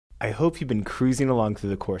I hope you've been cruising along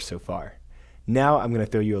through the course so far. Now I'm going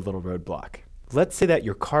to throw you a little roadblock. Let's say that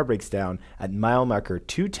your car breaks down at mile marker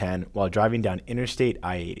 210 while driving down Interstate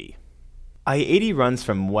I-80. I-80 runs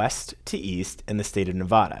from west to east in the state of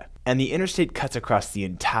Nevada, and the interstate cuts across the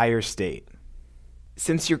entire state.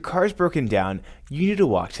 Since your car's broken down, you need to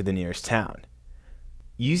walk to the nearest town.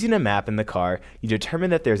 Using a map in the car, you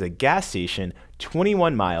determine that there's a gas station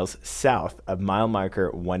 21 miles south of mile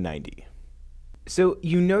marker 190. So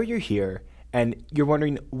you know you're here, and you're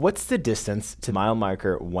wondering, what's the distance to mile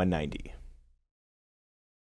marker 190?